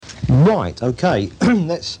Right, okay.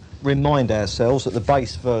 Let's remind ourselves that the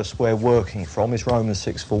base verse we're working from is Romans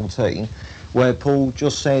 6:14, where Paul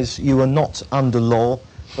just says, you are not under law,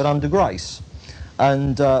 but under grace.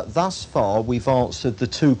 And thus far, we've answered the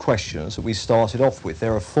two questions that we started off with.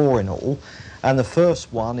 There are four in all. And the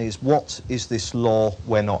first one is, what is this law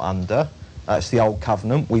we're not under? That's the Old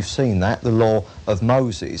Covenant. We've seen that, the law of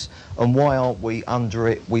Moses. And why aren't we under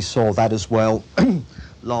it? We saw that as well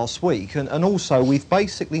last week. And also, we've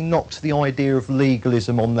basically knocked the idea of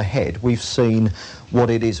legalism on the head. We've seen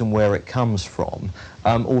what it is and where it comes from.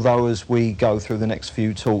 Although as we go through the next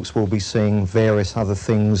few talks, we'll be seeing various other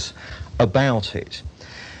things about it.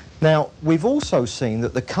 Now, we've also seen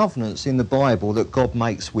that the covenants in the Bible that God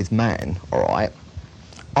makes with man, all right,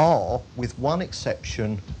 are, with one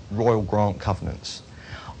exception, royal grant covenants.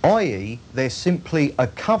 I.e., they're simply a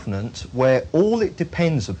covenant where all it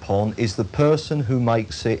depends upon is the person who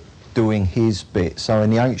makes it doing his bit. So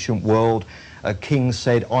in the ancient world, a king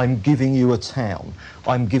said, I'm giving you a town,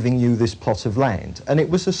 I'm giving you this plot of land. And it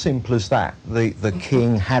was as simple as that. The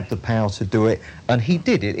king had the power to do it, and he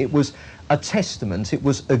did it. It was a testament, it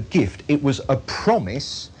was a gift, it was a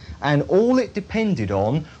promise, and all it depended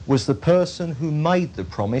on was the person who made the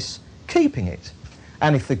promise keeping it.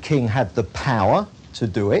 And if the king had the power to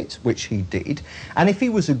do it, which he did, and if he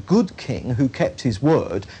was a good king who kept his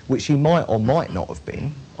word, which he might or might not have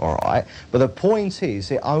been, all right, but the point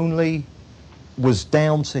is it only was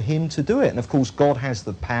down to him to do it. And of course God has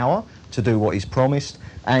the power to do what he's promised,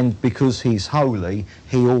 and because he's holy,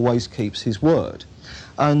 he always keeps his word.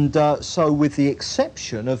 And so with the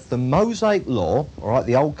exception of the Mosaic law, all right,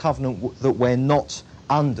 the Old Covenant that we're not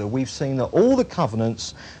under, we've seen that all the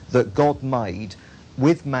covenants that God made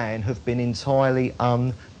with man have been entirely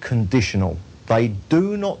unconditional. They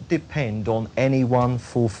do not depend on anyone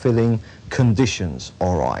fulfilling conditions,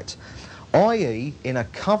 all right. I.e., in a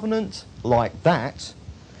covenant like that,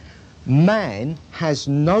 man has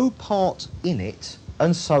no part in it,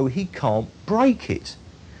 and so he can't break it.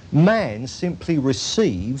 Man simply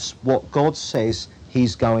receives what God says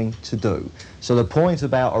he's going to do. So the point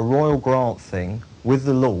about a royal grant thing with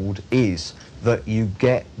the Lord is that you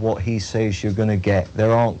get what he says you're going to get.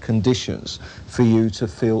 There aren't conditions for you to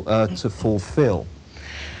fulfill.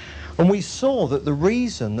 And we saw that the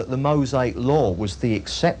reason that the Mosaic law was the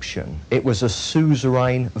exception, it was a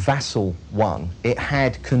suzerain vassal one. It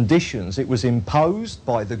had conditions. It was imposed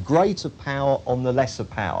by the greater power on the lesser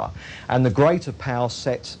power. And the greater power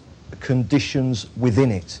set conditions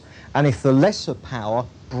within it. And if the lesser power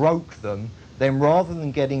broke them, then rather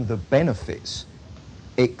than getting the benefits,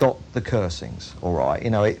 it got the cursings, all right? You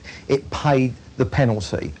know, it paid the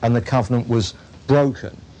penalty and the covenant was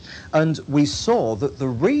broken. And we saw that the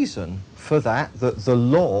reason for that the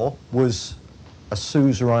law was a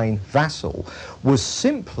suzerain vassal, was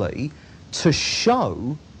simply to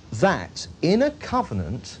show that in a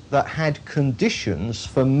covenant that had conditions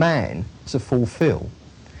for man to fulfill,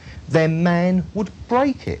 then man would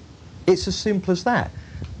break it. It's as simple as that.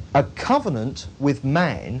 A covenant with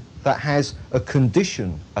man that has a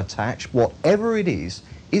condition attached, whatever it is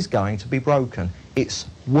going to be broken. It's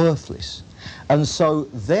worthless. And so,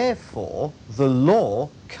 therefore, the law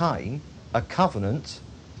came, a covenant,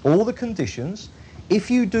 all the conditions.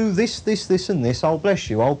 If you do this, this, this, and this, I'll bless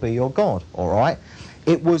you, I'll be your God, all right?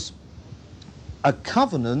 It was a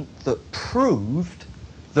covenant that proved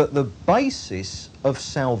that the basis of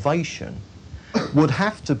salvation would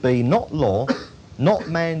have to be not law, not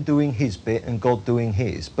man doing his bit and God doing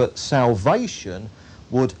his, but salvation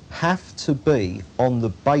would have to be on the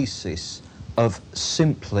basis of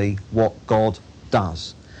simply what God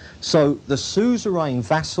does. So the suzerain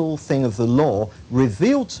vassal thing of the law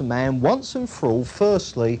revealed to man once and for all,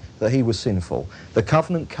 firstly, that he was sinful. The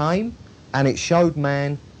covenant came and it showed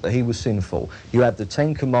man that he was sinful. You had the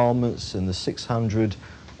 10 Commandments and the 600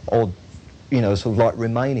 odd, sort of like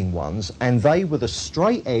remaining ones, and they were the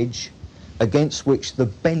straight edge against which the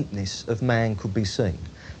bentness of man could be seen.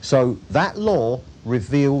 So that law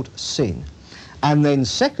revealed sin. And then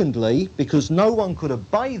secondly, because no one could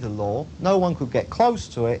obey the law, no one could get close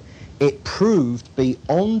to it, it proved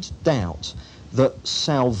beyond doubt that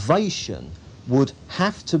salvation would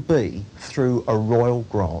have to be through a royal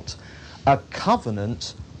grant, a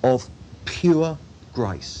covenant of pure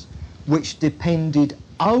grace, which depended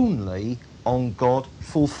only on God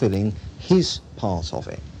fulfilling his part of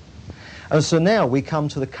it. And so now we come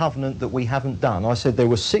to the covenant that we haven't done. I said there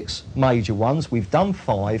were 6 major ones, we've done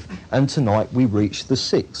 5, and tonight we reach the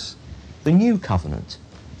 6th, the new covenant,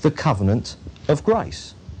 the covenant of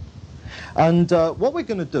grace. And what we're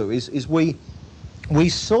going to do is we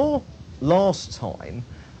saw last time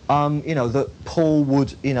that Paul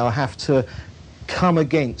would, have to come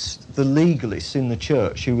against the legalists in the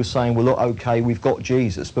church who were saying, well, look, okay, we've got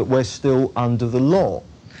Jesus, but we're still under the law.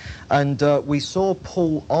 And we saw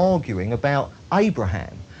Paul arguing about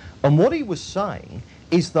Abraham. And what he was saying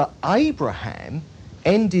is that Abraham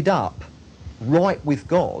ended up right with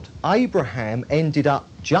God. Abraham ended up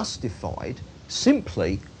justified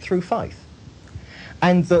simply through faith.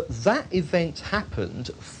 And that event happened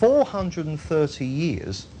 430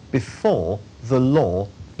 years before the law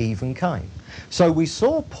even came. So we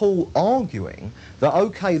saw Paul arguing that,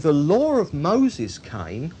 okay, the law of Moses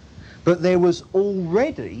came, but there was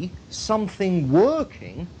already something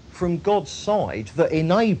working from God's side that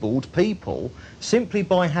enabled people, simply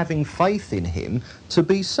by having faith in him, to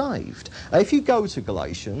be saved. If you go to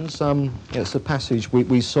Galatians, it's a passage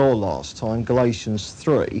we saw last time, Galatians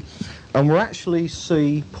 3, and we'll actually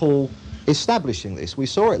see Paul establishing this. We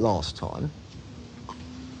saw it last time.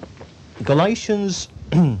 Galatians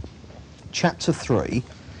chapter 3,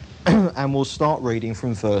 and we'll start reading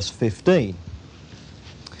from verse 15.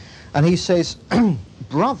 And he says,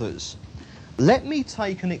 brothers, let me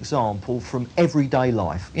take an example from everyday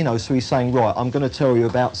life. So he's saying, right, I'm going to tell you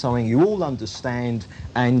about something you all understand,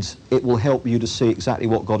 and it will help you to see exactly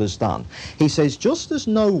what God has done. He says, just as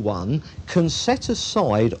no one can set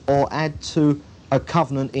aside or add to a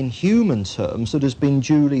covenant in human terms that has been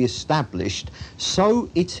duly established, so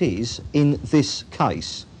it is in this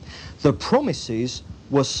case. The promises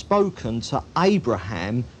were spoken to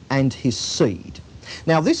Abraham and his seed.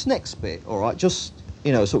 Now this next bit, all right, just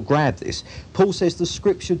sort of grab this. Paul says the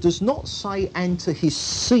scripture does not say and to his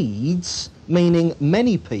seeds, meaning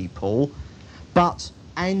many people, but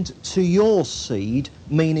and to your seed,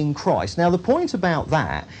 meaning Christ. Now the point about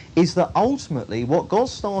that is that ultimately what God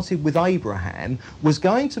started with Abraham was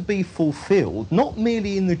going to be fulfilled not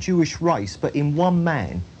merely in the Jewish race, but in one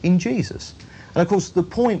man, in Jesus. And of course the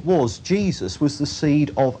point was Jesus was the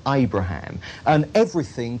seed of Abraham, and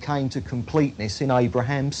everything came to completeness in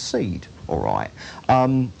Abraham's seed, all right,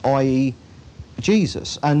 i.e.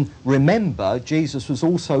 Jesus. And remember, Jesus was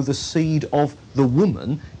also the seed of the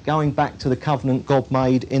woman, going back to the covenant God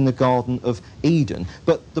made in the Garden of Eden.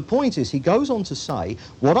 But the point is, he goes on to say,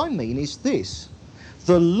 what I mean is this: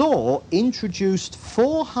 the law introduced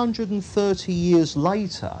 430 years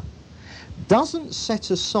later doesn't set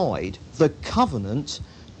aside the covenant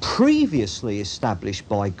previously established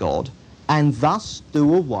by God and thus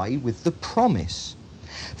do away with the promise.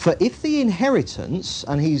 For if the inheritance,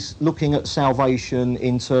 and he's looking at salvation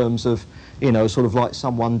in terms of, sort of like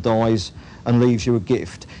someone dies and leaves you a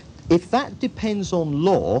gift, if that depends on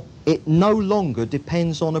law, it no longer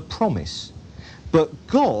depends on a promise. But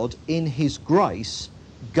God, in his grace,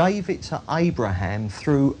 gave it to Abraham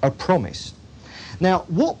through a promise. Now,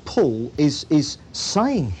 what Paul is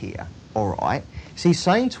saying here, all right, is he's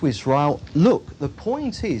saying to Israel, look, the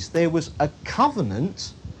point is there was a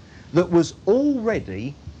covenant that was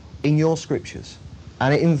already in your scriptures,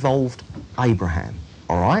 and it involved Abraham,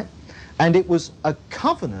 all right? And it was a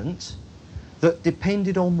covenant that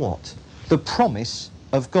depended on what? The promise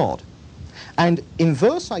of God. And in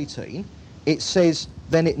verse 18, it says,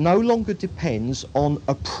 then it no longer depends on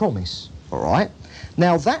a promise, all right?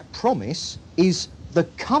 Now, that promise is the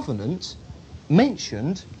covenant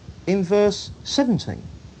mentioned in verse 17.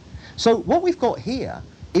 So what we've got here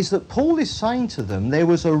is that Paul is saying to them there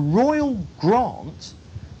was a royal grant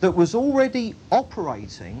that was already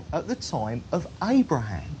operating at the time of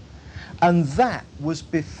Abraham, and that was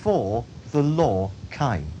before the law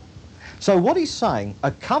came. So what he's saying,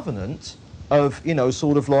 a covenant of,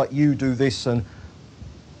 sort of like you do this and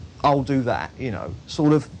I'll do that,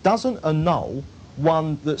 sort of doesn't annul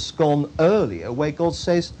one that's gone earlier where God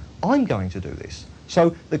says, I'm going to do this.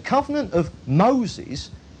 So the covenant of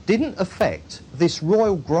Moses didn't affect this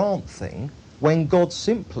royal grant thing when God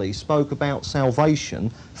simply spoke about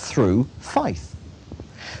salvation through faith.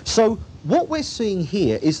 So what we're seeing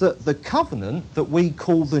here is that the covenant that we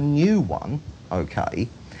call the new one, okay,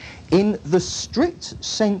 in the strict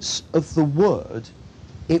sense of the word,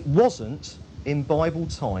 it wasn't in Bible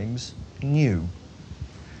times new.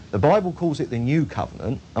 The Bible calls it the new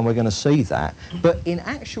covenant, and we're going to see that, but in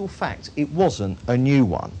actual fact it wasn't a new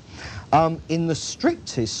one. In the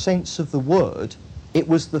strictest sense of the word, it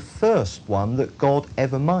was the first one that God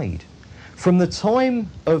ever made. From the time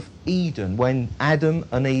of Eden, when Adam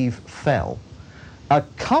and Eve fell, a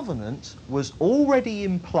covenant was already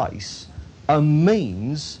in place, a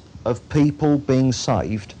means of people being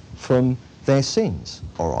saved from their sins,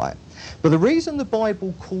 all right? But the reason the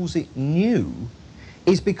Bible calls it new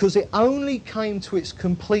is because it only came to its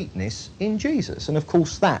completeness in Jesus. And of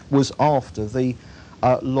course that was after the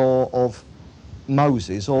law of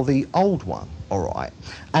Moses or the old one, all right?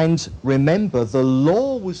 And remember, the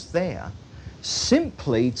law was there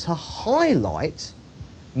simply to highlight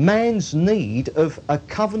man's need of a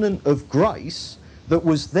covenant of grace that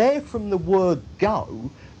was there from the word go,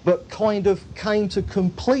 but kind of came to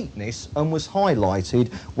completeness and was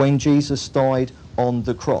highlighted when Jesus died on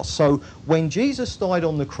the cross. So when Jesus died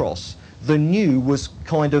on the cross, the new was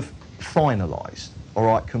kind of finalised, all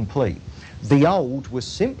right, complete. The old was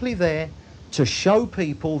simply there to show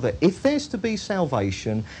people that if there's to be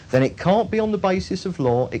salvation, then it can't be on the basis of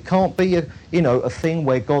law. It can't be a thing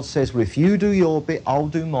where God says, well, if you do your bit, I'll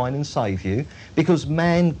do mine and save you, because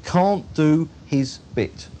man can't do his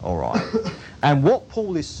bit, all right? And what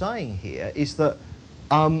Paul is saying here is that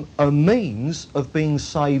a means of being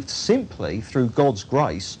saved simply through God's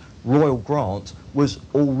grace, royal grant, was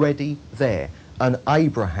already there, and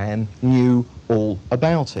Abraham knew all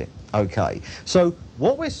about it. Okay, so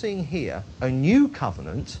what we're seeing here, a new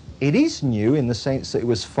covenant, it is new in the sense that it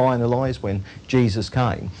was finalised when Jesus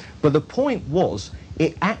came, but the point was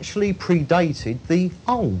it actually predated the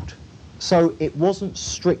old. So it wasn't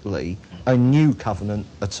strictly a new covenant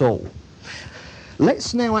at all.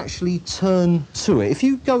 Let's now actually turn to it. If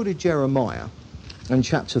you go to Jeremiah and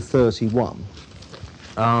chapter 31,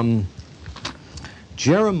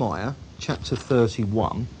 Jeremiah chapter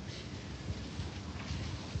 31,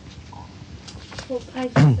 what page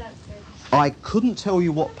is that, sir? I couldn't tell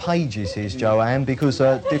you what pages is, Joanne, because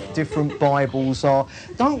different Bibles are...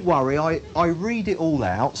 Don't worry, I read it all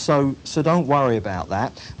out, so don't worry about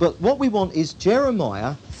that. But what we want is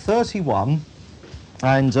Jeremiah 31,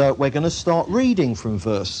 and we're going to start reading from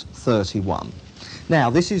verse 31. Now,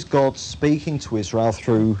 this is God speaking to Israel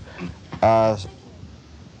through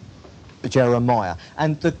Jeremiah.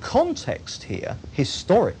 And the context here,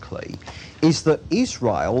 historically, is that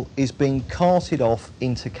Israel is being carted off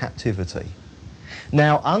into captivity.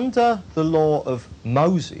 Now, under the law of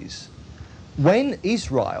Moses, when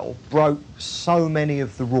Israel broke so many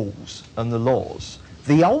of the rules and the laws,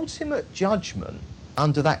 the ultimate judgment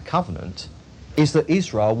under that covenant is that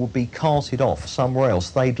Israel would be carted off somewhere else.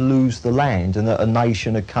 They'd lose the land, and that a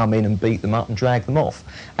nation had come in and beat them up and dragged them off.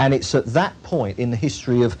 And it's at that point in the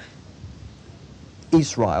history of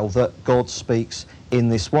Israel that God speaks in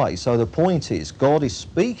this way. So the point is, God is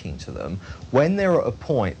speaking to them when they're at a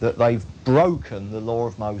point that they've broken the law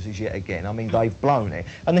of Moses yet again. I mean, they've blown it.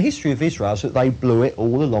 And the history of Israel is that they blew it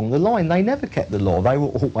all along the line. They never kept the law. They were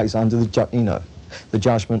always under the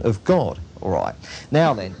judgment of God. All right.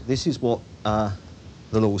 Now then, this is what the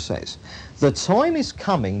law says. The time is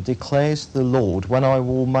coming, declares the Lord, when I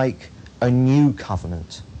will make a new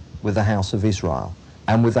covenant with the house of Israel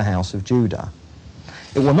and with the house of Judah.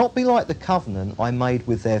 It will not be like the covenant I made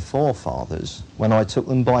with their forefathers when I took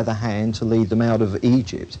them by the hand to lead them out of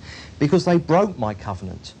Egypt, because they broke my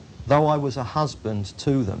covenant, though I was a husband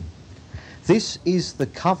to them. This is the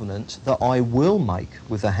covenant that I will make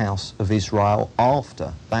with the house of Israel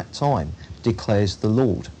after that time, declares the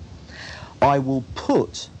Lord. I will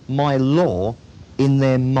put my law in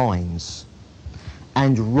their minds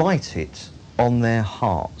and write it on their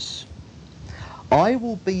hearts. I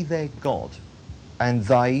will be their God, and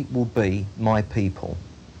they will be my people.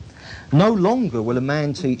 No longer will a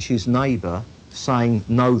man teach his neighbour, saying,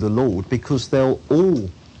 know the Lord, because they'll all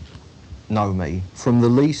know me, from the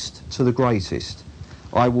least to the greatest.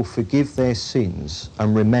 I will forgive their sins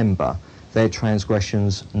and remember their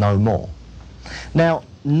transgressions no more. Now,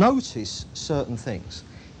 notice certain things.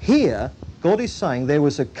 Here, God is saying there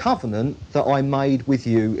was a covenant that I made with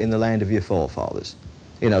you in the land of your forefathers.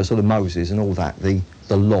 Sort of Moses and all that, the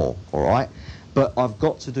law, all right? But I've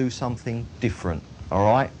got to do something different, all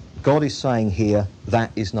right? God is saying here, that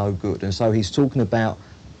is no good. And so he's talking about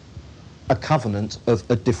a covenant of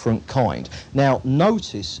a different kind. Now,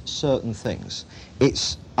 notice certain things.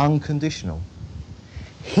 It's unconditional.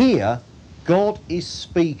 Here, God is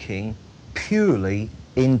speaking purely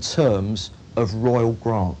in terms of royal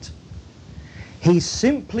grant. He's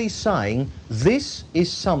simply saying, this is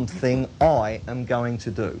something I am going to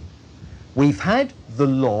do. We've had the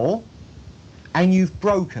law, and you've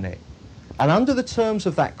broken it. And under the terms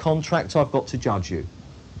of that contract, I've got to judge you.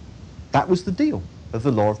 That was the deal of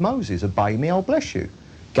the law of Moses. Obey me, I'll bless you.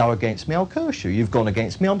 Go against me, I'll curse you. You've gone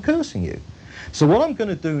against me, I'm cursing you. So what I'm going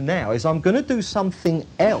to do now is I'm going to do something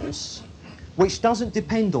else which doesn't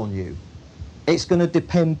depend on you. It's going to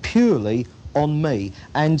depend purely on me.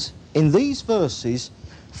 And in these verses,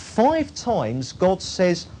 5 times God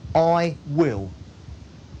says, I will.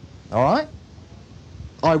 All right?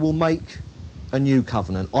 I will make a new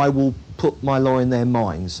covenant. I will put my law in their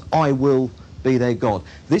minds. I will be their God.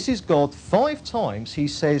 This is God. 5 times he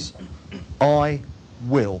says, I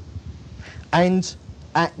will. And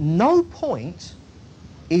at no point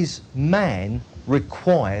is man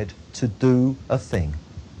required to do a thing.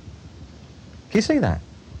 Can you see that?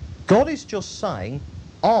 God is just saying,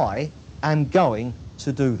 I am going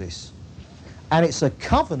to do this. And it's a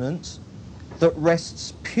covenant that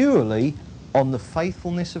rests purely on the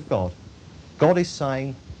faithfulness of God. God is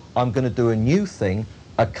saying, I'm going to do a new thing,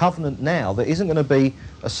 a covenant now that isn't going to be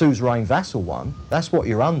a suzerain vassal one. That's what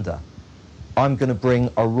you're under. I'm going to bring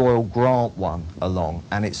a royal grant one along,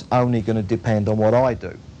 and it's only going to depend on what I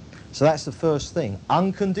do. So that's the first thing.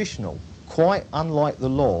 Unconditional, quite unlike the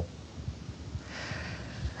law.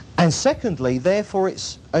 And secondly, therefore,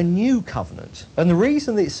 it's a new covenant. And the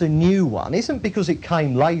reason that it's a new one isn't because it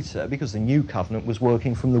came later, because the new covenant was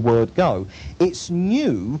working from the word go. It's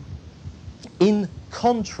new in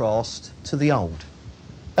contrast to the old.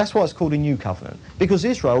 That's why it's called a new covenant, because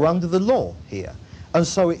Israel are under the law here. And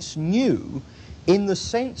so it's new in the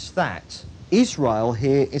sense that Israel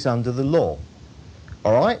here is under the law.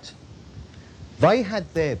 All right? They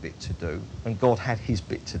had their bit to do, and God had his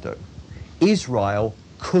bit to do. Israel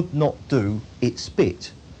could not do its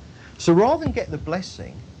bit. So rather than get the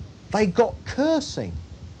blessing, they got cursing.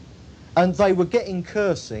 And they were getting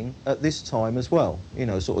cursing at this time as well, you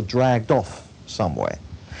know, sort of dragged off somewhere.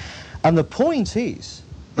 And the point is,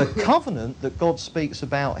 the covenant that God speaks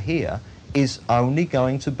about here is only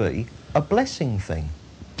going to be a blessing thing.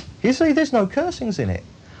 You see, there's no cursings in it.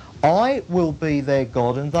 I will be their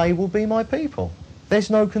God and they will be my people.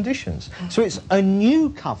 There's no conditions. So it's a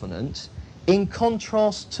new covenant in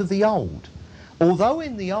contrast to the old. Although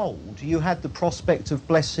in the old you had the prospect of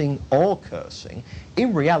blessing or cursing,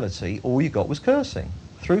 in reality all you got was cursing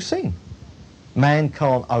through sin. Man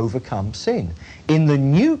can't overcome sin. In the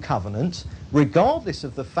new covenant, regardless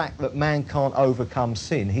of the fact that man can't overcome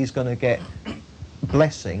sin, he's going to get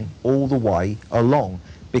blessing all the way along,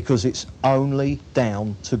 because it's only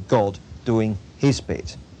down to God doing his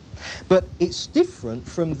bit. But it's different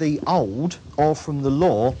from the old or from the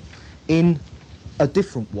law in a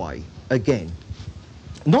different way again.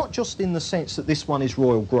 Not just in the sense that this one is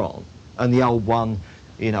royal grant and the old one,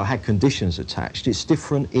 you know, had conditions attached. It's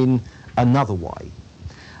different in another way.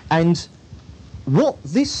 And what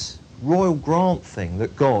this royal grant thing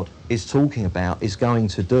that God is talking about is going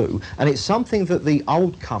to do, and it's something that the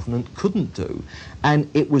old covenant couldn't do, and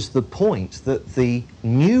it was the point that the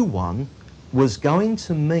new one was going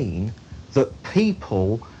to mean that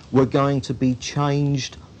people were going to be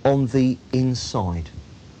changed on the inside.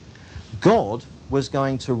 God was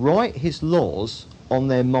going to write his laws on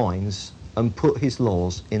their minds and put his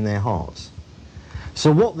laws in their hearts.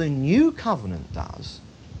 So what the new covenant does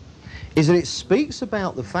is that it speaks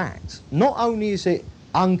about the fact, not only is it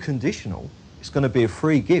unconditional, it's going to be a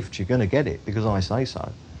free gift, you're going to get it because I say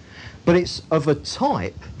so, but it's of a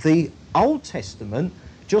type, the Old Testament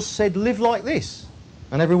just said live like this,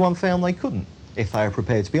 and everyone found they couldn't, if they were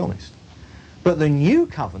prepared to be honest. But the new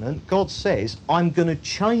covenant, God says, I'm going to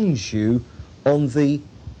change you on the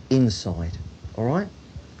inside, all right?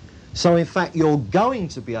 So in fact, you're going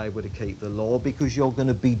to be able to keep the law because you're going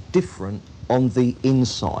to be different on the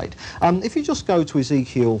inside. If you just go to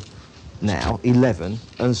Ezekiel now, 11,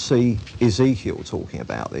 and see Ezekiel talking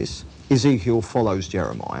about this. Ezekiel follows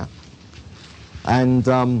Jeremiah. And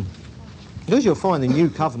because you'll find the new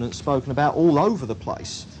covenant spoken about all over the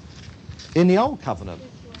place in the old covenant.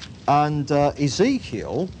 And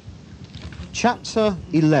Ezekiel chapter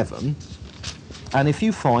 11, and if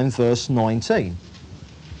you find verse 19.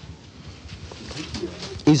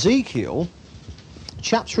 Ezekiel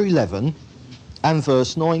chapter 11 and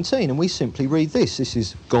verse 19, and we simply read this. This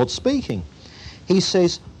is God speaking. He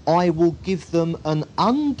says, I will give them an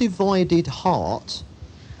undivided heart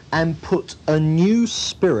and put a new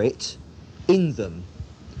spirit in them.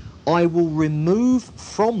 I will remove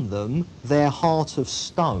from them their heart of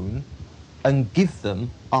stone and give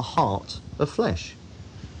them a heart of flesh.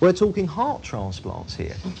 We're talking heart transplants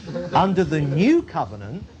here. Under the new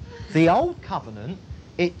covenant, the old covenant,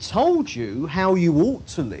 it told you how you ought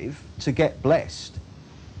to live to get blessed,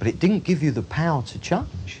 but it didn't give you the power to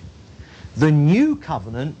change. The new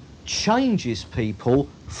covenant changes people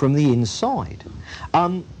from the inside.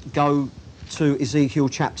 Go to Ezekiel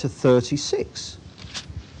chapter 36.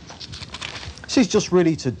 This is just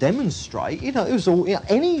really to demonstrate, it was all,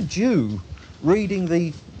 any Jew reading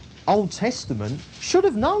the Old Testament should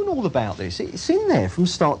have known all about this. It's in there from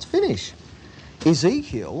start to finish.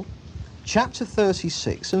 Ezekiel chapter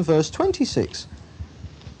 36 and verse 26.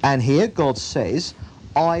 And here God says,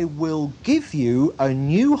 I will give you a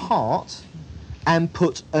new heart and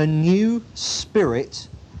put a new spirit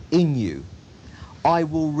in you. I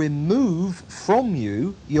will remove from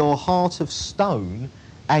you your heart of stone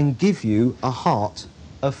and give you a heart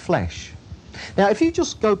of flesh. Now, if you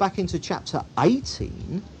just go back into chapter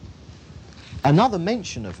 18, another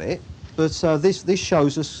mention of it, but this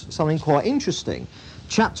shows us something quite interesting.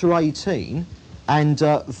 Chapter 18 and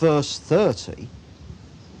verse 30.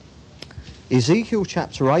 Ezekiel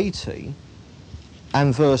chapter 18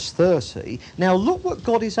 and verse 30. Now look what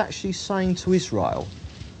God is actually saying to Israel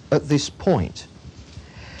at this point.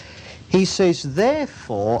 He says,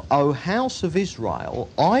 therefore, O house of Israel,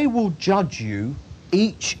 I will judge you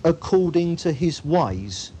each according to his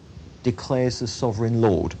ways, declares the sovereign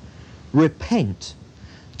Lord. Repent,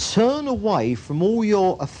 turn away from all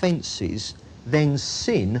your offences, then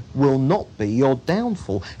sin will not be your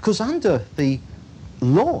downfall. Because under the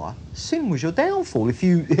law, sin was your downfall. If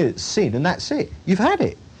you sin, and that's it, you've had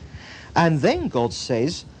it. And then God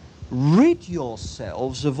says, rid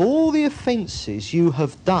yourselves of all the offences you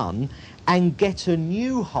have done and get a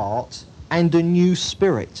new heart and a new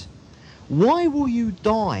spirit. Why will you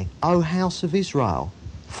die, O house of Israel?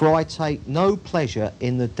 For I take no pleasure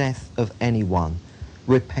in the death of anyone.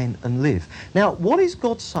 Repent and live. Now, what is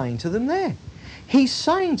God saying to them there? He's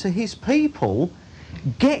saying to his people,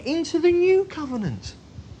 get into the new covenant.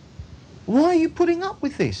 Why are you putting up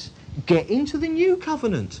with this? Get into the new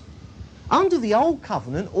covenant. Under the old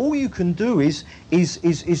covenant, all you can do is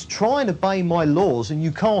try and obey my laws, and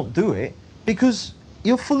you can't do it because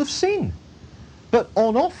you're full of sin. But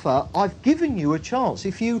on offer, I've given you a chance.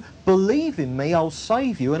 If you believe in me, I'll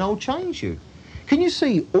save you and I'll change you. Can you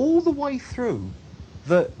see all the way through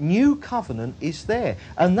the new covenant is there?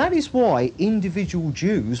 And that is why individual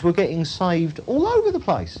Jews were getting saved all over the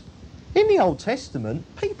place. In the Old Testament,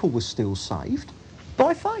 people were still saved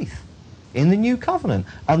by faith in the new covenant,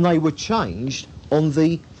 and they were changed on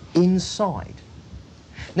the inside.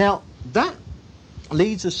 Now, that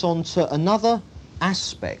leads us on to another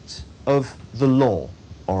aspect of the law,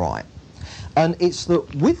 all right? And it's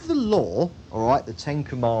that with the law, all right, the 10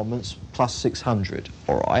 Commandments plus 600,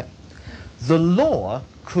 all right, the law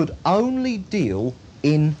could only deal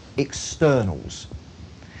in externals.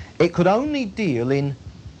 It could only deal in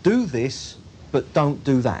do this, but don't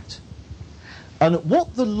do that. And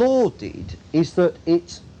what the law did is that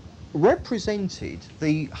it represented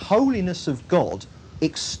the holiness of God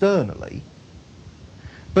externally,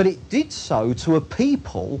 but it did so to a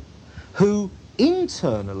people who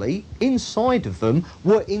internally, inside of them,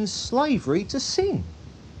 were in slavery to sin.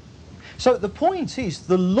 So the point is,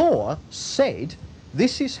 the law said,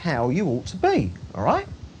 this is how you ought to be, all right?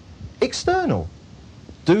 External.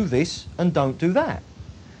 Do this and don't do that.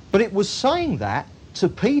 But it was saying that to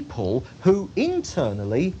people who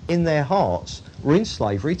internally, in their hearts, were in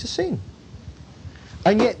slavery to sin.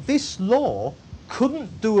 And yet this law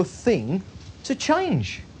couldn't do a thing to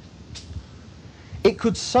change. It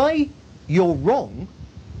could say you're wrong,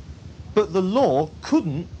 but the law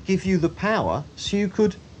couldn't give you the power so you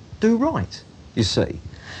could do right, you see.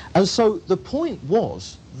 And so the point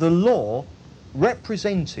was, the law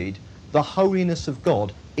represented the holiness of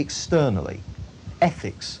God externally.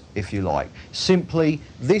 Ethics, if you like. Simply,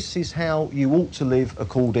 this is how you ought to live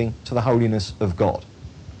according to the holiness of God.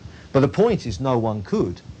 But the point is, no one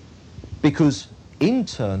could, because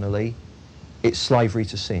internally it's slavery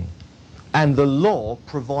to sin. And the law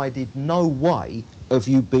provided no way of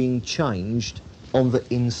you being changed on the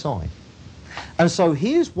inside. And so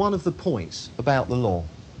here's one of the points about the law.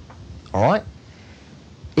 All right?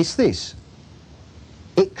 It's this.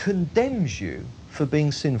 It condemns you for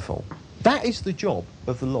being sinful. That is the job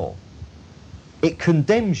of the law. It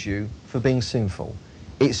condemns you for being sinful.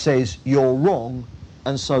 It says you're wrong,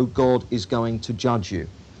 and so God is going to judge you.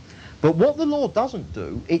 But what the law doesn't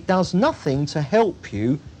do, it does nothing to help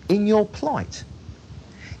you in your plight.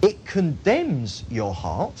 It condemns your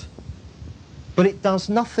heart, but it does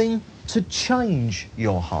nothing to change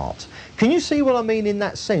your heart. Can you see what I mean in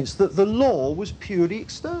that sense? That the law was purely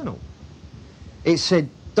external. It said,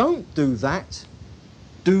 don't do that,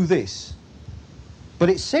 do this. But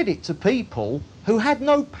it said it to people who had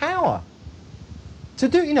no power to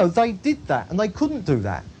do, they did that and they couldn't do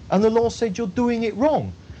that. And the law said, you're doing it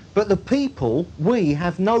wrong. But the people, we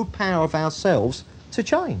have no power of ourselves to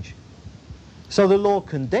change. So the law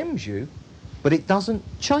condemns you, but it doesn't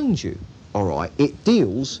change you, all right? It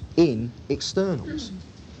deals in externals.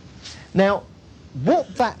 Now,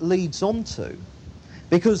 what that leads on to,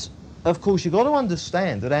 because, of course, you've got to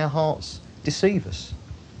understand that our hearts deceive us.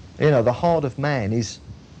 The heart of man is,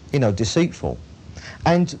 deceitful.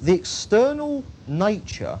 And the external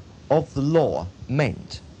nature of the law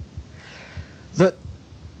meant that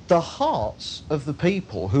the hearts of the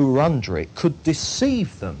people who were under it could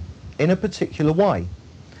deceive them in a particular way.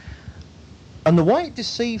 And the way it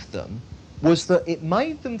deceived them was that it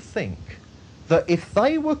made them think that if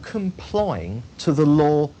they were complying to the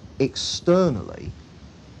law externally,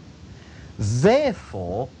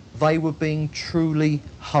 therefore they were being truly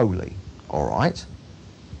holy, all right?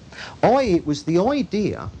 I.e., it was the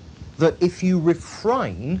idea that if you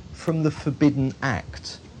refrain from the forbidden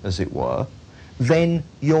act, as it were, then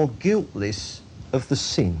you're guiltless of the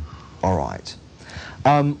sin, all right?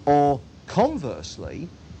 Or conversely,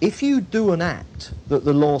 if you do an act that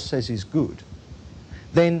the law says is good,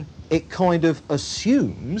 then it kind of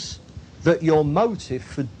assumes that your motive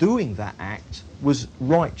for doing that act was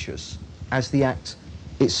righteous, as the act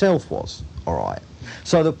itself was, all right?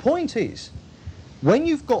 So the point is, when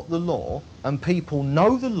you've got the law and people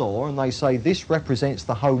know the law and they say this represents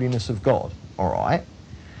the holiness of God, all right,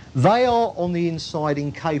 they are on the inside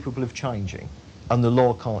incapable of changing and the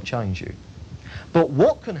law can't change you. But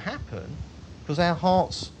what can happen, because our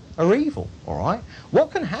hearts are evil, all right,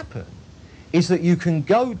 what can happen is that you can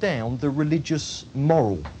go down the religious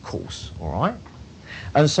moral course, all right?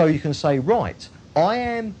 And so you can say, right, I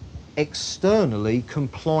am externally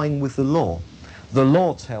complying with the law. The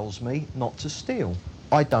law tells me not to steal.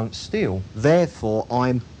 I don't steal. Therefore,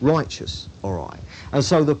 I'm righteous, all right? And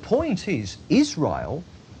so the point is, Israel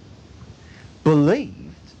believed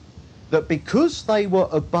that because they were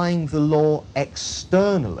obeying the law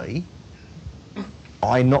externally,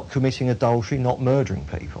 i.e. not committing adultery, not murdering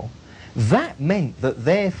people, that meant that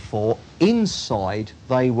therefore inside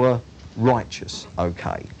they were righteous,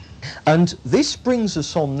 okay? And this brings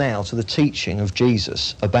us on now to the teaching of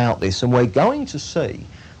Jesus about this, and we're going to see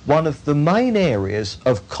one of the main areas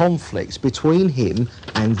of conflict between him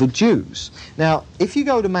and the Jews. Now, if you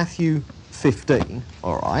go to Matthew 15,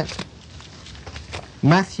 all right,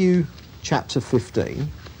 Matthew chapter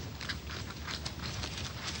 15,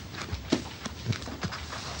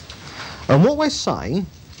 and what we're saying,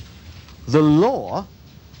 the law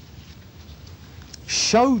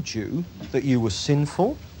showed you that you were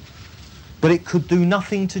sinful, but it could do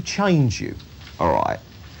nothing to change you, all right?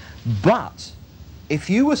 But if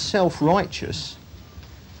you were self-righteous,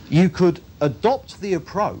 you could adopt the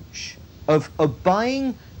approach of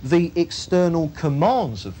obeying the external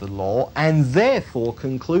commands of the law and therefore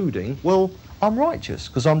concluding, well, I'm righteous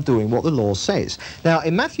because I'm doing what the law says. Now,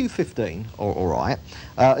 in Matthew 15, all right,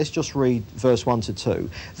 let's just read verse 1 to 2.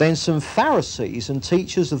 Then some Pharisees and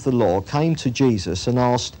teachers of the law came to Jesus and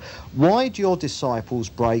asked, why do your disciples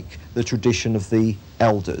break the tradition of the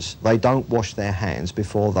elders? They don't wash their hands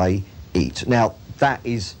before they eat. Now, that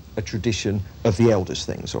is a tradition of the elders'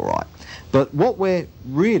 things, all right. But what we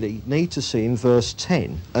really need to see in verse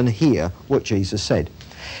 10 and hear what Jesus said.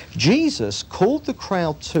 Jesus called the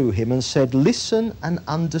crowd to him and said, listen and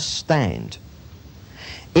understand.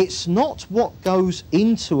 It's not what goes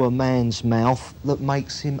into a man's mouth that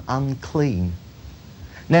makes him unclean.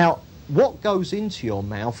 Now, what goes into your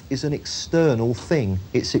mouth is an external thing.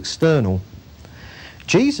 It's external.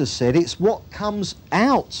 Jesus said it's what comes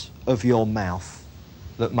out of your mouth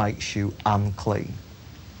that makes you unclean.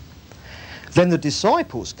 Then the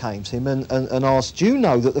disciples came to him and asked, do you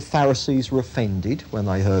know that the Pharisees were offended when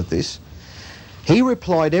they heard this? He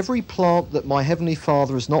replied, every plant that my heavenly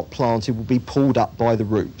Father has not planted will be pulled up by the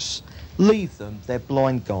roots. Leave them, they're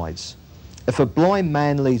blind guides. If a blind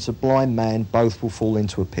man leads a blind man, both will fall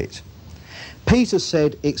into a pit. Peter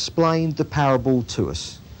said, explain the parable to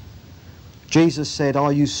us. Jesus said,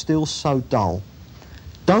 are you still so dull?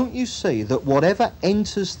 Don't you see that whatever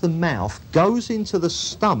enters the mouth goes into the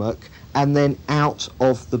stomach and then out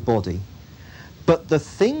of the body? But the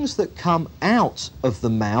things that come out of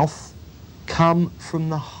the mouth come from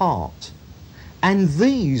the heart, and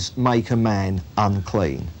these make a man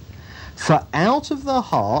unclean. For out of the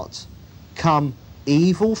heart come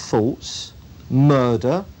evil thoughts,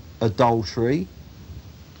 murder, adultery,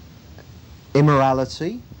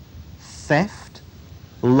 immorality, theft,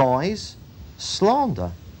 lies,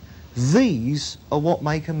 slander. These are what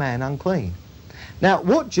make a man unclean. Now,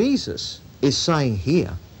 what Jesus is saying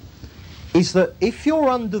here is that if you're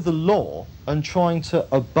under the law and trying to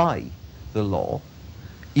obey the law,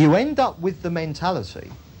 you end up with the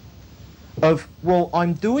mentality of, well,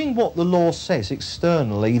 I'm doing what the law says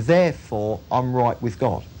externally, therefore I'm right with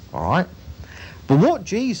God, all right? But what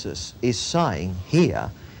Jesus is saying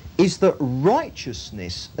here is that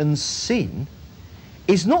righteousness and sin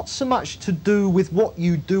is not so much to do with what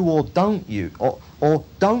you do or don't or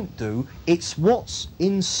don't do, it's what's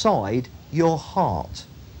inside your heart.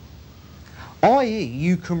 I.e.,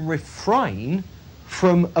 you can refrain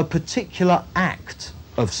from a particular act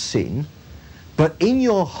of sin, but in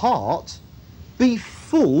your heart be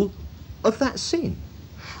full of that sin.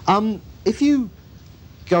 If you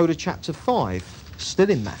go to chapter 5, still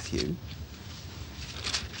in Matthew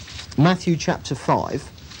chapter 5,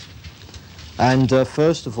 and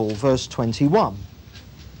first of all, verse 21.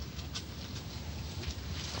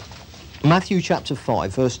 Matthew chapter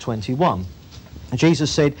 5, verse 21.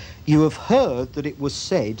 Jesus said, "You have heard that it was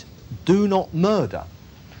said, 'Do not murder.'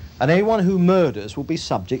 And anyone who murders will be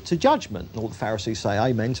subject to judgment." And all the Pharisees say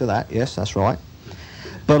amen to that. Yes, that's right.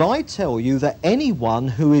 "But I tell you that anyone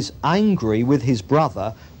who is angry with his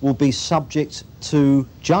brother will be subject to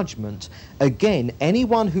judgment. Again,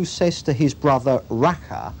 anyone who says to his brother,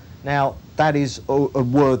 'Raka,'" now that is a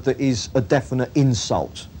word that is a definite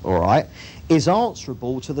insult, all right, "is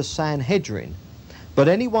answerable to the Sanhedrin. But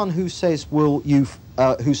anyone who says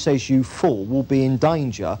you fool will be in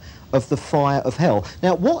danger of the fire of hell."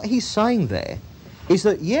 Now, what he's saying there is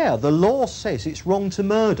that, yeah, the law says it's wrong to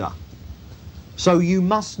murder, so you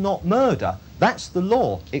must not murder. That's the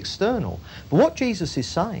law, external. But what Jesus is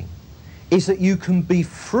saying is that you can be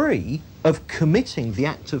free of committing the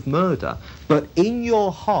act of murder, but in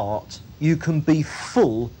your heart you can be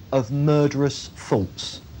full of murderous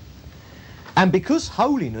thoughts. And because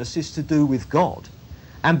holiness is to do with God,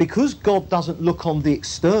 and because God doesn't look on the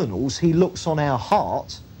externals, he looks on our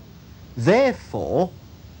heart, therefore,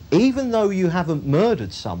 even though you haven't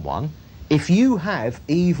murdered someone, if you have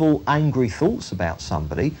evil, angry thoughts about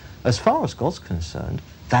somebody, as far as God's concerned,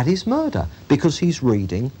 that is murder, because he's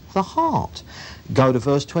reading the heart. Go to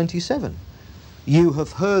verse 27. "You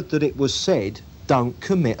have heard that it was said, 'Don't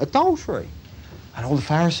commit adultery.'" And all the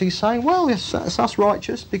Pharisees saying, "Well, yes, that's us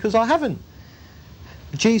righteous, because I haven't."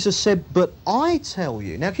 Jesus said, "But I tell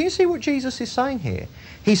you." Now, can you see what Jesus is saying here?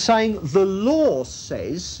 He's saying, the law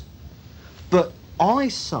says, but I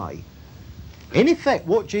say. In effect,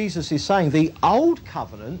 what Jesus is saying, the old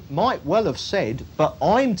covenant might well have said, but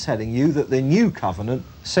I'm telling you that the new covenant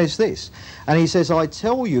says this. And he says, "I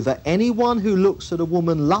tell you that anyone who looks at a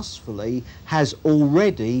woman lustfully has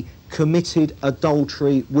already committed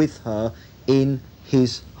adultery with her in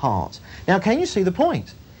his heart." Now, can you see the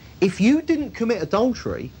point? If you didn't commit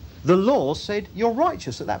adultery, the law said you're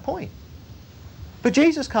righteous at that point. But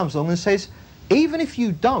Jesus comes along and says, even if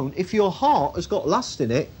you don't, if your heart has got lust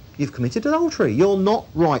in it, you've committed adultery. You're not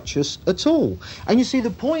righteous at all. And you see,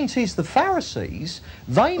 the point is, the Pharisees,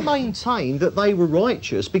 they maintained that they were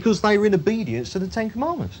righteous because they were in obedience to the Ten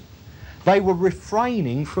Commandments. They were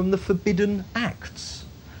refraining from the forbidden acts.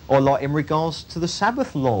 Or like in regards to the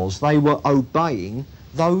Sabbath laws, they were obeying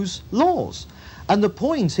those laws. And the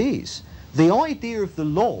point is, the idea of the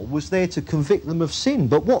law was there to convict them of sin,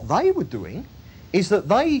 but what they were doing is that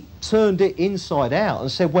they turned it inside out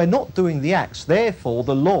and said, we're not doing the acts, therefore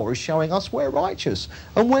the law is showing us we're righteous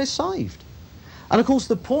and we're saved. And of course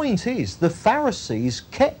the point is, the Pharisees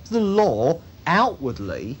kept the law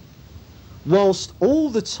outwardly whilst all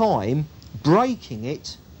the time breaking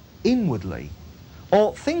it inwardly.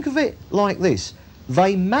 Or think of it like this: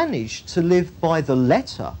 they managed to live by the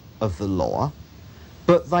letter of the law,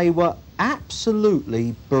 but they were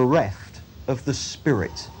absolutely bereft of the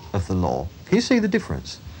spirit of the law. Can you see the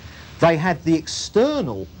difference? They had the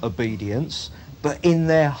external obedience, but in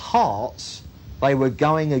their hearts they were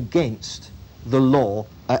going against the law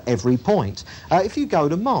at every point. If you go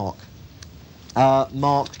to Mark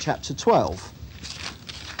chapter 12,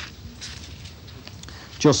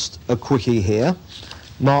 just a quickie here,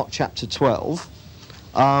 Mark chapter 12,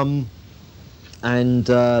 and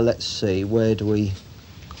let's see, where do we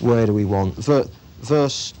want?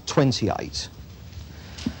 Verse 28.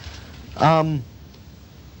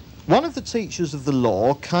 One of the teachers of the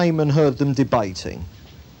law came and heard them debating.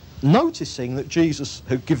 Noticing that Jesus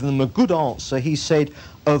had given them a good answer, he said,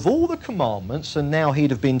 of all the commandments, and now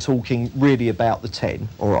he'd have been talking really about the 10,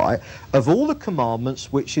 all right, of all the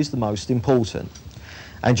commandments, which is the most important?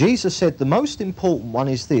 And Jesus said, the most important one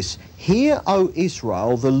is this: Hear, O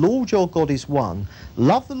Israel, the Lord your God is one.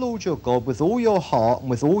 Love the Lord your God with all your heart and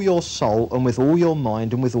with all your soul and with all your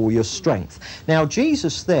mind and with all your strength. Now,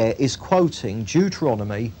 Jesus there is quoting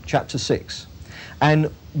Deuteronomy chapter 6.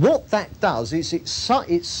 And what that does is it's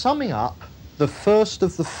summing up the first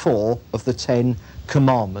of the 4 of the 10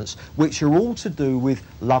 commandments, which are all to do with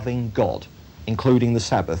loving God, including the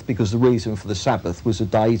Sabbath, because the reason for the Sabbath was a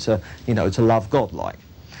day to, to love God like.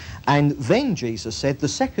 And then Jesus said, the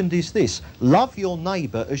second is this: love your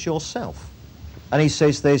neighbour as yourself. And he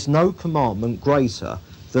says there's no commandment greater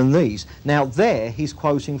than these. Now there he's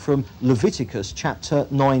quoting from Leviticus chapter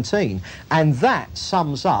 19, and that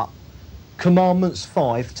sums up commandments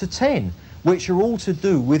 5 to 10, which are all to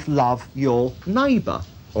do with love your neighbour,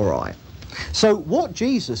 all right? So what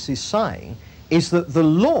Jesus is saying is that the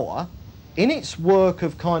law, in its work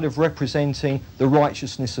of kind of representing the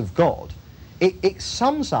righteousness of God, it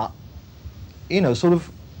sums up, you know, sort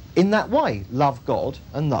of in that way, love God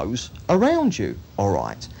and those around you, all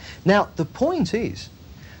right? Now, the point is,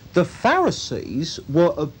 the Pharisees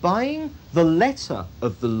were obeying the letter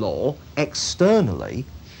of the law externally,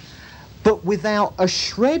 but without a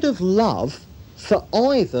shred of love for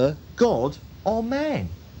either God or man.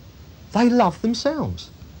 They loved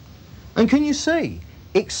themselves. And can you see?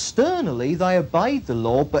 Externally they obeyed the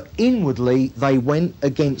law, but inwardly they went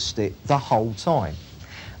against it the whole time.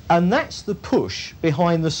 And that's the push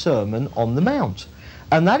behind the Sermon on the Mount.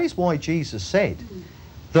 And that is why Jesus said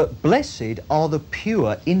that blessed are the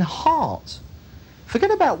pure in heart.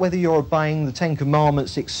 Forget about whether you're obeying the Ten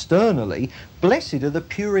Commandments externally. Blessed are the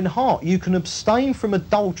pure in heart. You can abstain from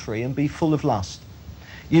adultery and be full of lust.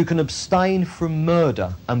 You can abstain from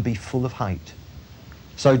murder and be full of hate.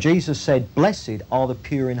 So Jesus said, blessed are the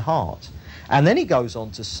pure in heart. And then he goes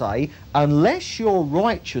on to say, unless your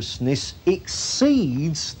righteousness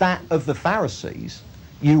exceeds that of the Pharisees,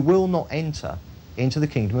 you will not enter into the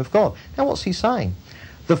kingdom of God. Now what's he saying?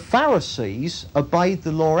 The Pharisees obeyed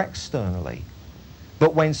the law externally.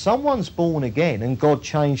 But when someone's born again and God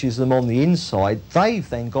changes them on the inside, they've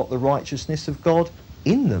then got the righteousness of God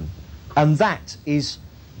in them. And that is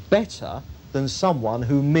better than someone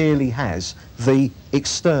who merely has the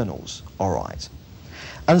externals, all right?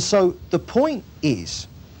 And so the point is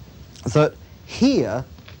that here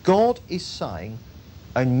God is saying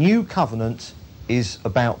a new covenant is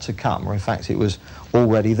about to come, or in fact it was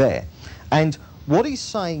already there. And what he's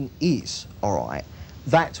saying is, all right,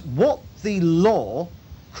 that what the law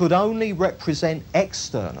could only represent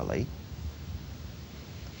externally,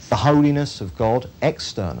 the holiness of God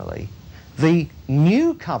externally, the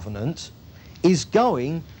new covenant is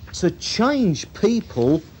going to change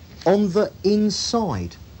people on the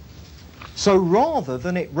inside. So rather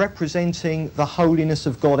than it representing the holiness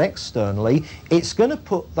of God externally, it's going to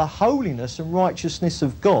put the holiness and righteousness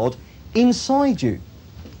of God inside you.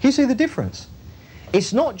 You see the difference?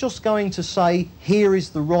 It's not just going to say, here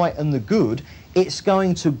is the right and the good, it's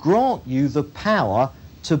going to grant you the power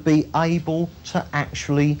to be able to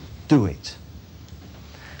actually do it.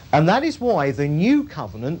 And that is why the new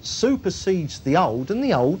covenant supersedes the old and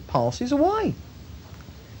the old passes away.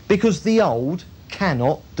 Because the old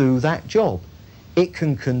cannot do that job. It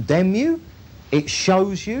can condemn you, it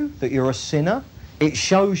shows you that you're a sinner, it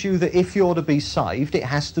shows you that if you're to be saved, it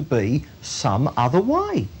has to be some other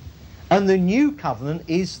way. And the new covenant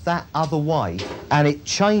is that other way, and it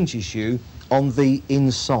changes you on the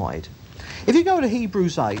inside. If you go to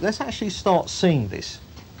Hebrews 8, let's actually start seeing this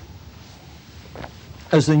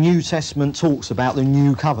as the New Testament talks about the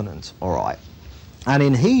new covenant, all right? And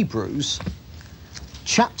in Hebrews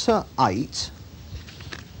chapter 8,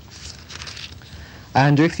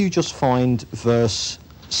 and if you just find verse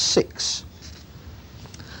 6,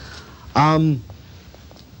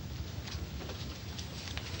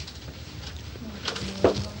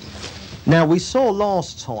 now we saw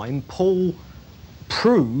last time Paul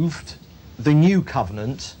proved the new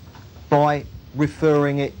covenant by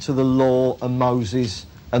referring it to the law and Moses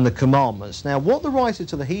and the commandments. Now what the writer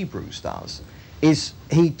to the Hebrews does is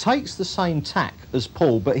he takes the same tack as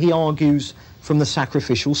Paul, but he argues from the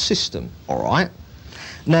sacrificial system, all right?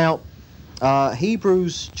 Now,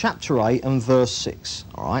 Hebrews chapter 8 and verse 6,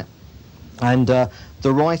 all right? And the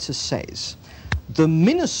writer says, the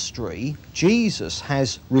ministry Jesus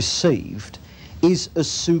has received is as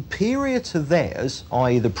superior to theirs,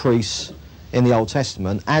 i.e. the priests in the Old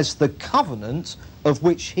Testament, as the covenant of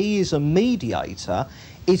which he is a mediator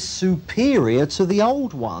is superior to the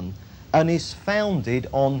old one and is founded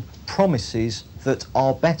on promises that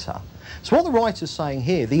are better. So what the writer's saying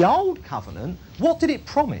here, the old covenant, what did it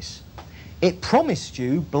promise? It promised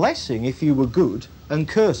you blessing if you were good and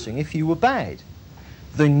cursing if you were bad.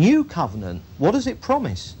 The new covenant, what does it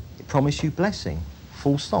promise? It promised you blessing,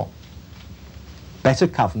 full stop. Better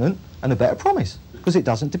covenant and a better promise, because it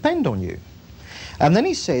doesn't depend on you. And then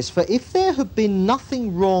he says, for if there had been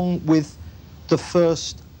nothing wrong with the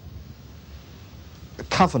first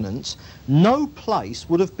covenant, no place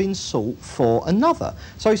would have been sought for another.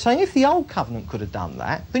 So he's saying if the old covenant could have done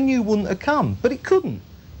that, the new wouldn't have come, but it couldn't.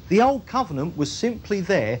 The old covenant was simply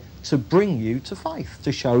there to bring you to faith,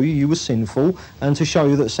 to show you were sinful and to show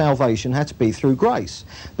you that salvation had to be through grace.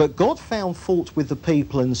 But God found fault with the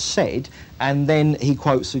people and said, and then he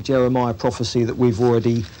quotes the Jeremiah prophecy that we've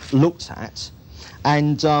already looked at,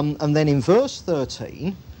 and then in verse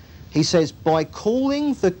 13, He says, by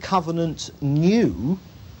calling the covenant new,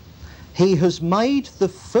 he has made the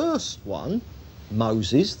first one,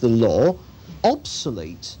 Moses, the law,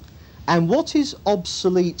 obsolete. And what is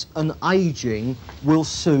obsolete and aging will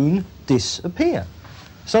soon disappear.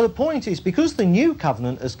 So the point is, because the new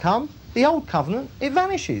covenant has come, the old covenant, it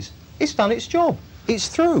vanishes. It's done its job. It's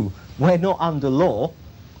through. We're not under law,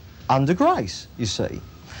 under grace, you see.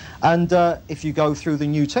 And if you go through the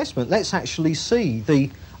New Testament, let's actually see the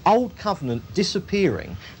old covenant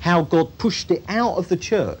disappearing, how God pushed it out of the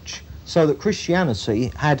church so that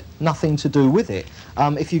Christianity had nothing to do with it.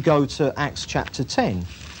 If you go to Acts chapter 10.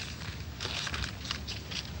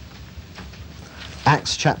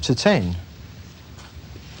 Acts chapter 10.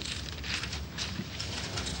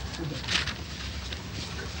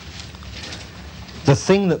 The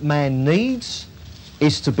thing that man needs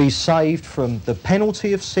is to be saved from the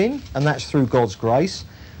penalty of sin, and that's through God's grace,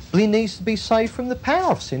 but he needs to be saved from the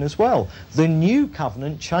power of sin as well. The new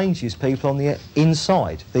covenant changes people on the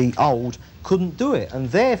inside. The old couldn't do it, and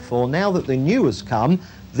therefore, now that the new has come,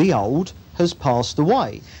 the old has passed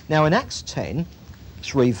away. Now in Acts 10,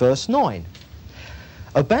 let's read verse 9.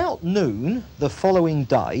 About noon the following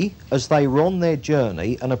day, as they were on their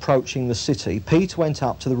journey and approaching the city, Peter went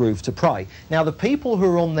up to the roof to pray. Now the people who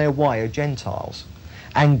are on their way are Gentiles,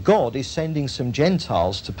 and God is sending some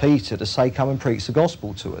Gentiles to Peter to say, come and preach the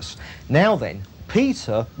gospel to us. Now then,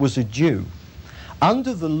 Peter was a Jew.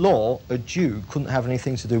 Under the law, a Jew couldn't have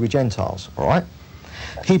anything to do with Gentiles, all right?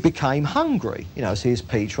 He became hungry. You know, so here's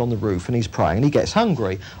Peter on the roof and he's praying and he gets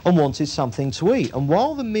hungry and wanted something to eat. And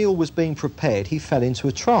while the meal was being prepared, he fell into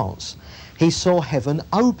a trance. He saw heaven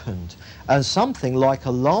opened and something like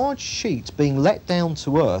a large sheet being let down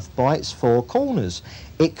to earth by its four corners.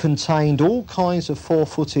 It contained all kinds of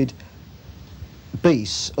four-footed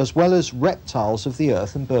beasts as well as reptiles of the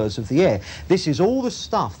earth and birds of the air. This is all the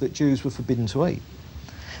stuff that Jews were forbidden to eat.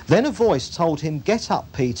 Then a voice told him, get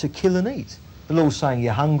up, Peter, kill and eat. The Lord's saying,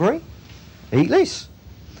 you're hungry? Eat this.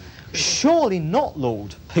 Surely not,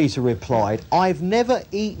 Lord, Peter replied. I've never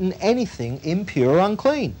eaten anything impure or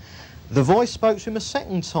unclean. The voice spoke to him a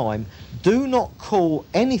second time. Do not call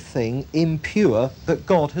anything impure that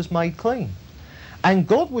God has made clean. And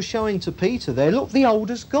God was showing to Peter there, look, the old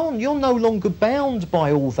is gone. You're no longer bound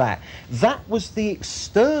by all that. That was the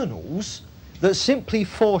externals that simply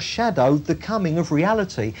foreshadowed the coming of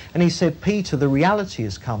reality. And he said, Peter, the reality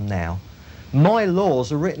has come now. My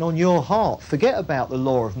laws are written on your heart. Forget about the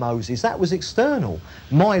law of Moses. That was external.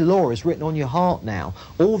 My law is written on your heart now.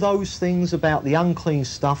 All those things about the unclean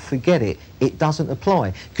stuff, forget it. It doesn't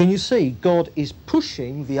apply. Can you see? God is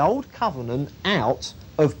pushing the old covenant out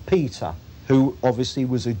of Peter, who obviously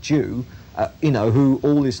was a Jew, you know, who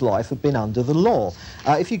all his life had been under the law.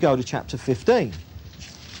 If you go to chapter 15,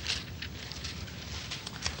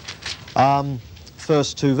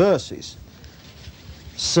 first two verses.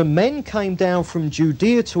 Some men came down from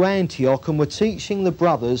Judea to Antioch and were teaching the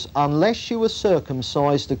brothers, unless you are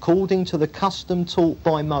circumcised according to the custom taught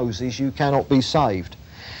by Moses, you cannot be saved.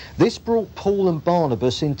 This brought Paul and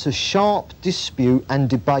Barnabas into sharp dispute and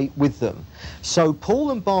debate with them. So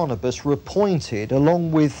Paul and Barnabas were appointed,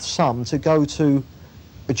 along with some, to go to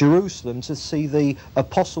Jerusalem to see the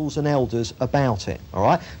apostles and elders about it, all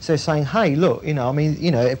right? So they're saying, hey, look, you know, I mean,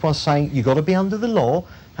 you know, everyone's saying you've got to be under the law,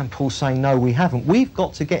 and Paul's saying, no, we haven't. We've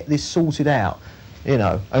got to get this sorted out, you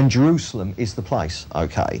know, and Jerusalem is the place,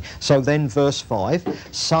 okay? So then verse 5,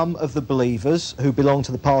 some of the believers who belonged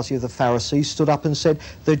to the party of the Pharisees stood up and said,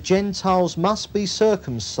 the Gentiles must be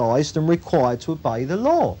circumcised and required to obey the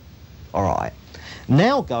law. All right,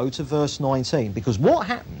 now go to verse 19, because what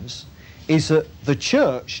happens is that the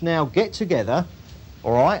church now get together,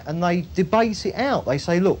 all right, and they debate it out. They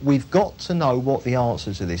say, look, we've got to know what the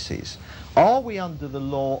answer to this is. Are we under the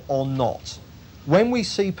law or not? When we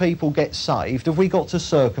see people get saved, have we got to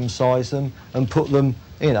circumcise them and put them,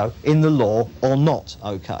 you know, in the law or not?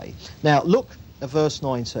 Okay. Now, look at verse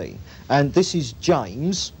 19. And this is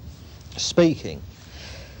James speaking.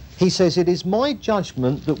 He says, it is my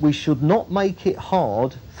judgment that we should not make it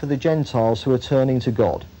hard for the Gentiles who are turning to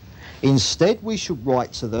God. Instead, we should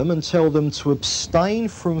write to them and tell them to abstain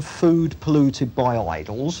from food polluted by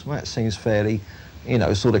idols. Well, that seems fairly, you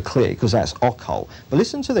know, sort of clear, because that's occult. But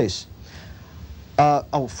listen to this.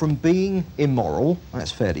 From being immoral,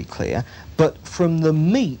 that's fairly clear, but from the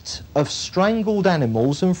meat of strangled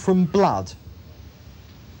animals and from blood.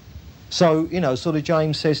 So, you know, sort of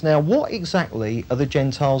James says, now, what exactly are the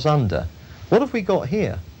Gentiles under? What have we got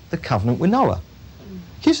here? The covenant with Noah.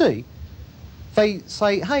 You see? They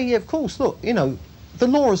say, hey, yeah, of course, look, you know, the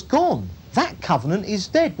law is gone. That covenant is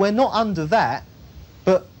dead. We're not under that.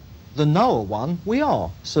 But the Noah one, we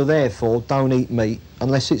are. So therefore, don't eat meat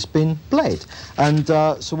unless it's been bled. And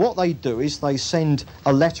so what they do is they send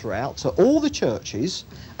a letter out to all the churches,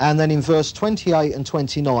 and then in verse 28 and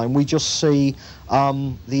 29, we just see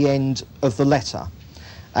the end of the letter.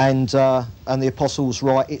 And the apostles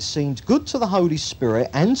write, "It seemed good to the Holy Spirit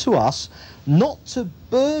and to us not to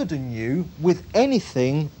burden you with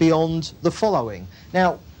anything beyond the following."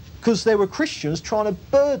 Now, because there were Christians trying to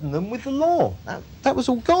burden them with the law. That was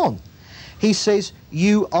all gone. He says,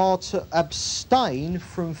 you are to abstain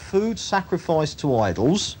from food sacrificed to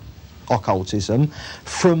idols, occultism,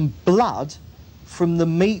 from blood, from the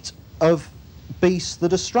meat of beasts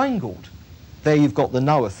that are strangled. There you've got the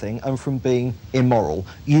Noah thing, and from being immoral.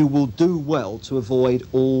 You will do well to avoid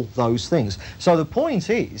all those things. So the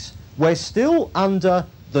point is, we're still under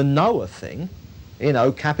the Noah thing. You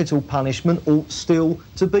know, capital punishment ought still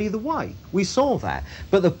to be the way. We saw that.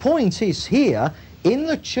 But the point is here, in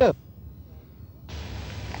the church,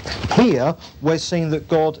 here we're seeing that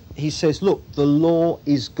God, he says, look, the law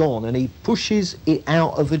is gone, and he pushes it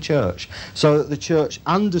out of the church so that the church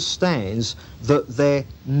understands that they're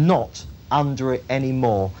not under it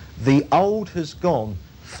anymore. The old has gone.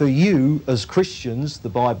 For you as Christians, the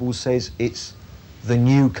Bible says it's the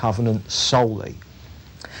new covenant solely.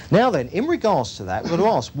 Now then, in regards to that, we're going to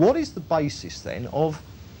ask, what is the basis then of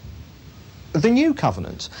the new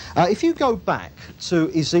covenant? If you go back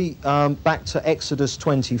to Exodus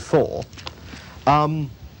 24,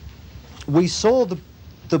 we saw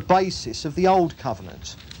the basis of the old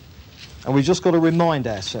covenant, and we've just got to remind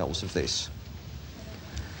ourselves of this.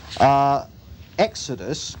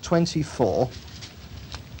 Exodus 24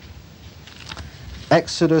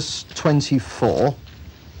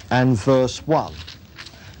 and verse 1.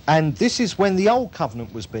 And this is when the old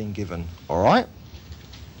covenant was being given, all right?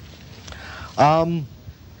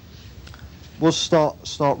 We'll start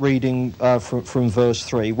reading from verse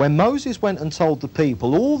 3. When Moses went and told the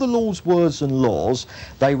people all the Lord's words and laws,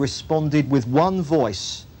 they responded with one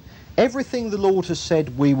voice, "Everything the Lord has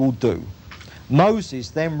said we will do." Moses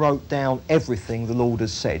then wrote down everything the Lord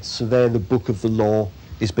has said. So there the book of the law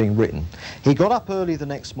is being written. He got up early the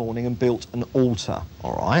next morning and built an altar,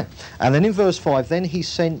 all right? And then in verse 5, then he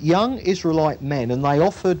sent young Israelite men, and they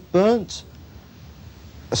offered burnt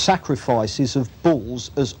sacrifices of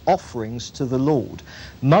bulls as offerings to the Lord.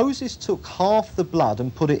 Moses took half the blood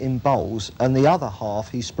and put it in bowls, and the other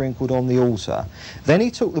half he sprinkled on the altar. Then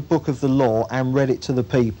he took the book of the law and read it to the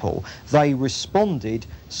people. They responded,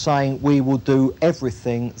 saying, "We will do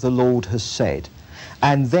everything the Lord has said."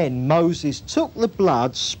 And then Moses took the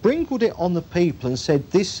blood, sprinkled it on the people, and said,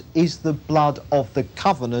 "This is the blood of the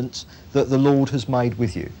covenant that the Lord has made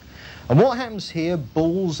with you." And what happens here,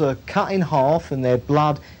 bulls are cut in half and their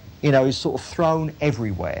blood, is sort of thrown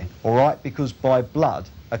everywhere, all right? Because by blood,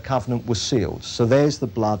 a covenant was sealed. So there's the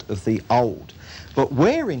blood of the old. But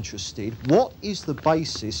we're interested, what is the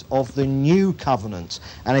basis of the new covenant?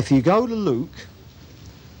 And if you go to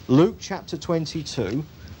Luke chapter 22,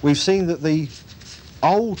 we've seen that the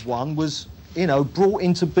old one was, brought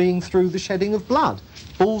into being through the shedding of blood,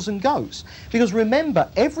 bulls and goats. Because remember,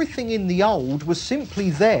 everything in the old was simply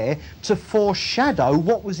there to foreshadow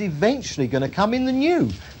what was eventually going to come in the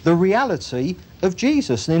new, the reality of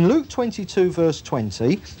Jesus. And in Luke 22 verse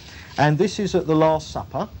 20, and this is at the Last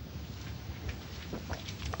Supper,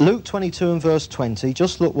 Luke 22 and verse 20,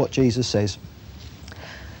 just look what Jesus says.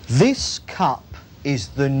 "This cup is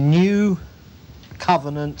the new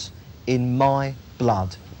covenant in my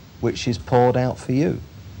blood, which is poured out for you."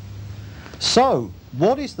 So,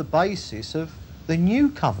 what is the basis of the new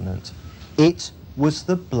covenant? It was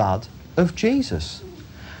the blood of Jesus.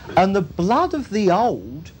 And the blood of the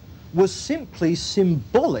old was simply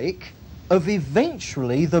symbolic of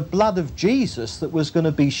eventually the blood of Jesus that was going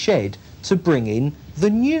to be shed to bring in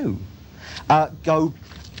the new. Go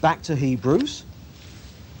back to Hebrews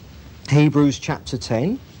chapter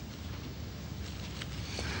 10.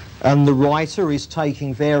 And the writer is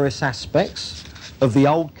taking various aspects of the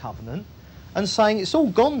old covenant and saying it's all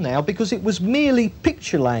gone now because it was merely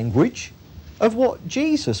picture language of what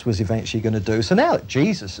Jesus was eventually going to do. So now that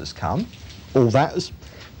Jesus has come, all that has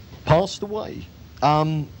passed away.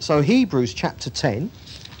 So Hebrews chapter 10,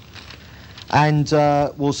 and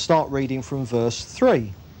we'll start reading from verse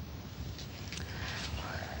 3.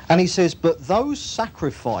 And he says, "But those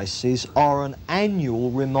sacrifices are an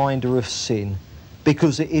annual reminder of sin,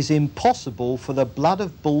 because it is impossible for the blood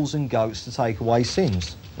of bulls and goats to take away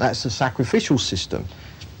sins." That's the sacrificial system.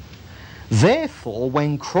 "Therefore,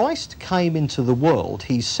 when Christ came into the world,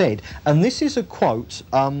 he said," and this is a quote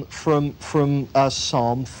from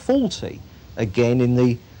Psalm 40, again in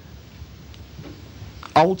the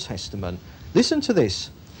Old Testament. Listen to this.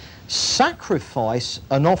 Sacrifice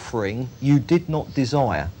and offering you did not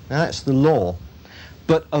desire. Now that's the law.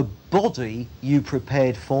 But a body you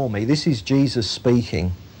prepared for me. This is Jesus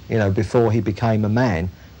speaking, you know, before he became a man.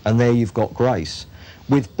 And there you've got grace.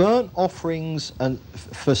 With burnt offerings and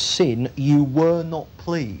for sin you were not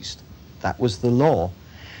pleased. That was the law.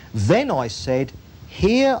 Then I said,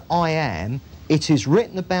 here I am. It is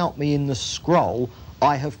written about me in the scroll.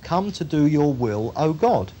 I have come to do your will, O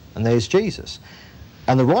God. And there's Jesus.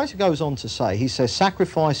 And the writer goes on to say, he says,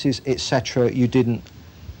 sacrifices, etc., you didn't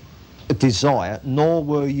desire, nor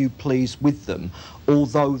were you pleased with them,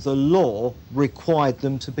 although the law required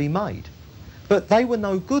them to be made. But they were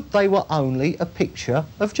no good. They were only a picture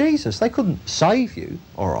of Jesus. They couldn't save you,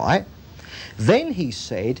 all right? Then he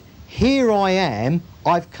said, here I am,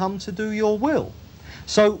 I've come to do your will.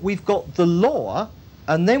 So we've got the law,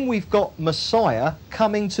 and then we've got Messiah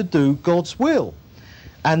coming to do God's will.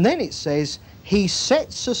 And then it says, he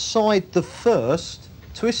sets aside the first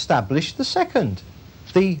to establish the second.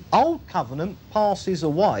 The old covenant passes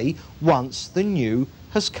away once the new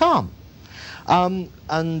has come.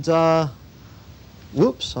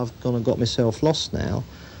 Whoops, I've gone and got myself lost now.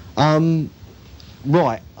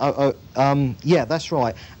 Yeah, that's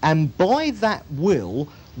right. And by that will,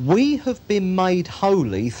 we have been made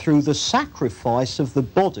holy through the sacrifice of the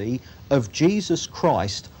body of Jesus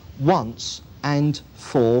Christ once and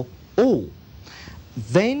for all.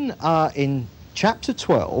 Then in chapter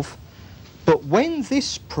 12, but when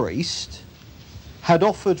this priest had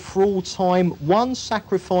offered for all time one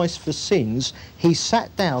sacrifice for sins, he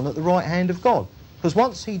sat down at the right hand of God. Because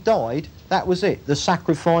once he died, that was it. The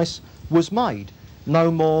sacrifice was made. No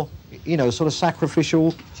more, you know, sort of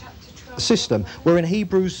sacrificial system. We're in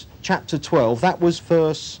Hebrews chapter 12. That was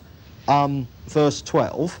verse 12.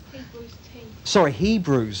 Hebrews 10. Sorry,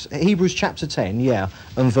 Hebrews chapter 10, yeah,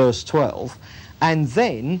 and verse 12. And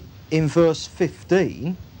then in verse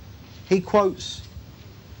 15, he quotes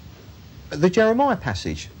the Jeremiah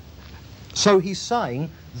passage. So he's saying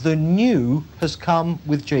the new has come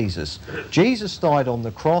with Jesus. Jesus died on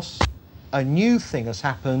the cross. A new thing has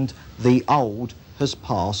happened. The old has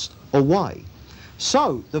passed away.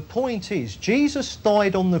 So the point is, Jesus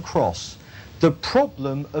died on the cross. The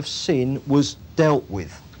problem of sin was dealt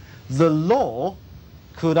with. The law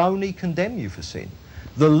could only condemn you for sin.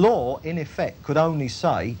 The law, in effect, could only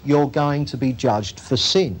say you're going to be judged for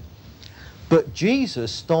sin. But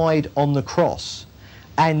Jesus died on the cross,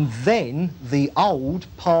 and then the old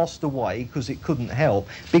passed away because it couldn't help,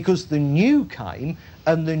 because the new came,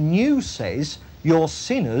 and the new says you're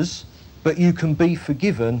sinners, but you can be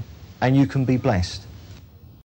forgiven and you can be blessed.